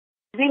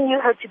we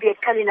knew her to be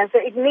at Cullinan. So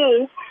it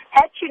means,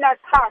 had she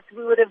not passed,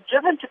 we would have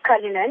driven to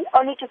Cullinan,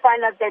 only to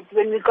find out that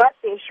when we got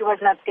there, she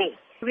was not there.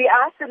 We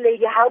asked the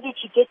lady, how did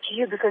she get to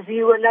you? Because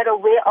we were not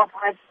aware of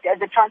her,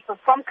 the transfer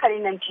from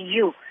Cullinan to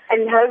you.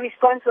 And her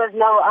response was,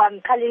 no,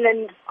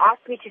 Cullinan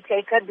asked me to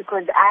take her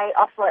because I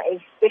offer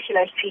a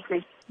specialized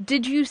treatment.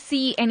 Did you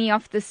see any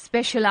of the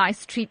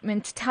specialized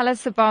treatment? Tell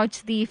us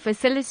about the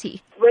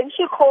facility. When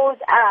she called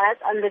us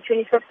on the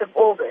 25th of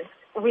August,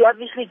 we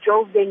obviously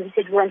drove there and we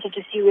said we wanted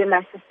to see where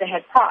my sister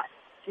had passed.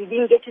 We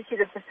didn't get to see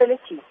the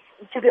facility.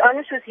 To be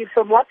honest with you,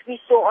 from what we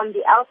saw on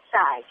the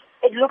outside,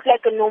 it looked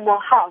like a normal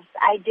house.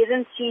 I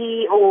didn't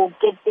see or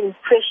get the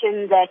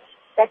impression that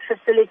that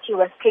facility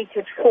was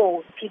catered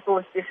for people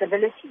with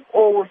disability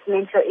or with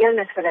mental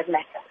illness for that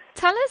matter.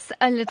 Tell us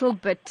a little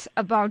bit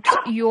about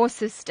your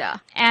sister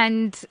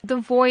and the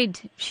void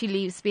she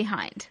leaves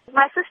behind.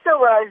 My sister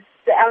was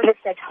the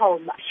eldest at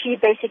home. She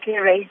basically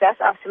raised us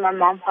after my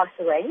mom passed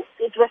away.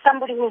 It was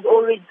somebody who's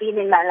always been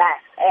in my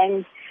life,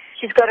 and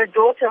she's got a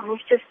daughter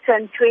who's just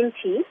turned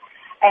 20.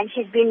 And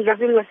she's been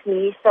living with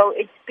me, so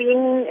it's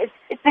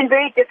been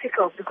very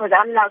difficult because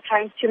I'm now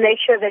trying to make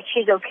sure that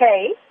she's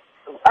okay.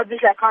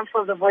 Obviously, I can't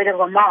fill the void of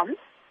her mom.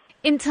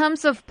 In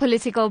terms of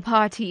political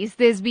parties,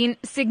 there's been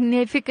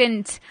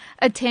significant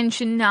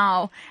attention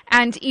now,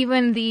 and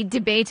even the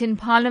debate in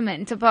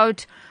Parliament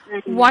about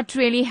what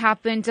really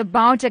happened,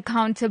 about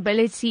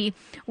accountability.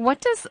 What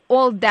does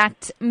all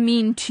that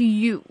mean to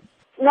you?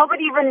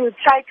 Nobody even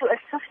tried to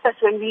assist us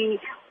when we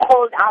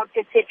called out,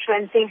 etc.,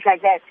 and things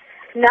like that.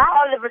 Now,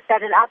 all of a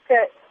sudden,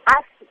 after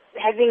us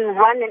having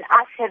run and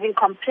us having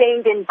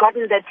complained and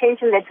gotten the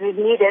attention that we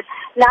needed,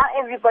 now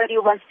everybody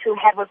wants to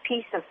have a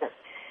piece of it.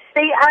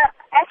 They are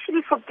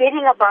actually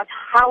forgetting about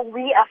how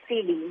we are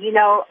feeling,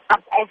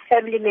 as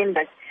family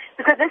members,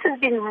 because this has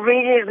been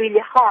really,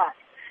 really hard.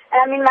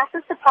 I mean, my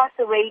sister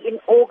passed away in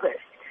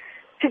August.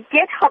 To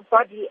get her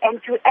body and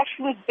to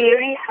actually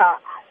bury her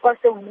was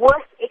the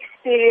worst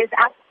experience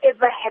I've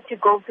ever had to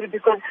go through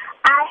because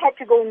I had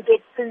to go and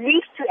get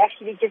police to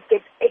actually just get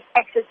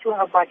access to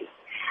her body.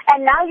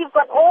 And now you've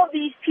got all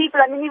these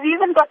people. I mean, you've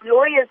even got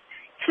lawyers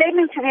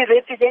claiming to be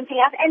representing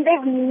us, and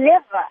they've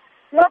never,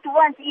 not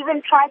once,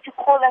 even tried to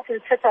call us and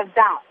sit us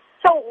down.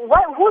 So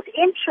whose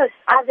interests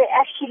are they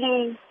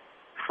actually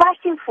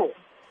fighting for?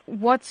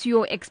 What's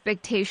your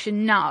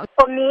expectation now?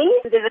 For me,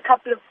 there's a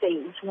couple of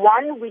things.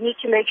 One, we need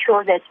to make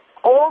sure that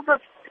all the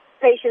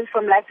patients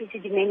from Life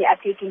ESIDIMENI are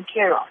taken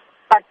care of.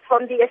 But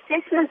from the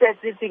assessments that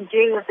we've been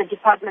doing with the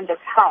Department of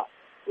Health,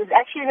 we've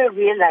actually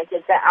realized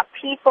that there are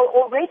people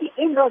already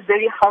in those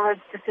very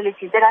horrid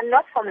facilities that are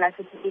not from Life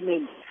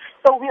ESIDIMENI.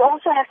 So we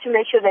also have to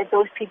make sure that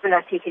those people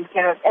are taken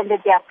care of and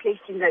that they are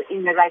placed in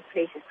the right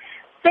places.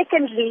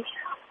 Secondly,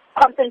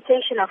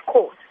 compensation, of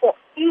course, for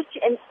each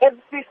and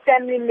every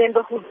family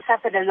member who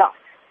suffered a loss.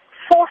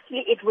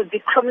 Fourthly, it would be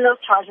criminal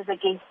charges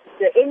against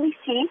the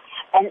NEC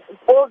and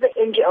all the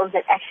NGOs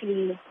that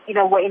actually,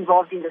 were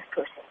involved in this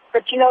process.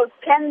 But,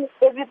 can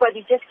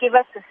everybody just give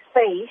us the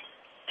space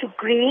to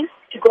grieve,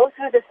 to go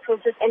through this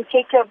process and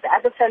take care of the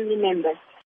other family members?